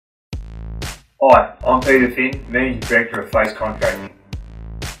Hi, I'm Peter Finn, Managing Director of Face Contracting.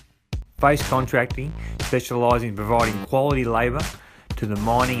 Face Contracting specialises in providing quality labour to the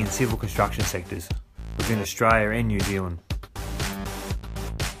mining and civil construction sectors within Australia and New Zealand.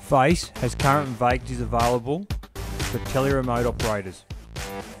 Face has current vacancies available for tele-remote operators.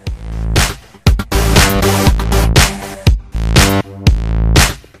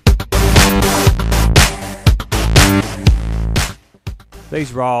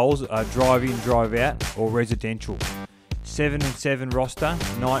 These roles are drive in, drive out or residential. 7 and 7 roster,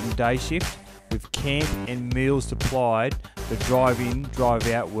 night and day shift with camp and meals supplied for drive in, drive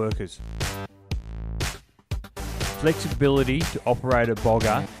out workers. Flexibility to operate a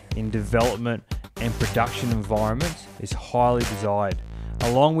bogger in development and production environments is highly desired,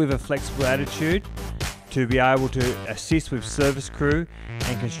 along with a flexible attitude to be able to assist with service crew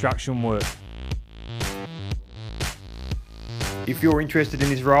and construction work. If you're interested in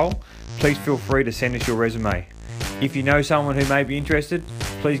this role, please feel free to send us your resume. If you know someone who may be interested,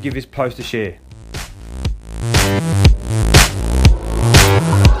 please give this post a share.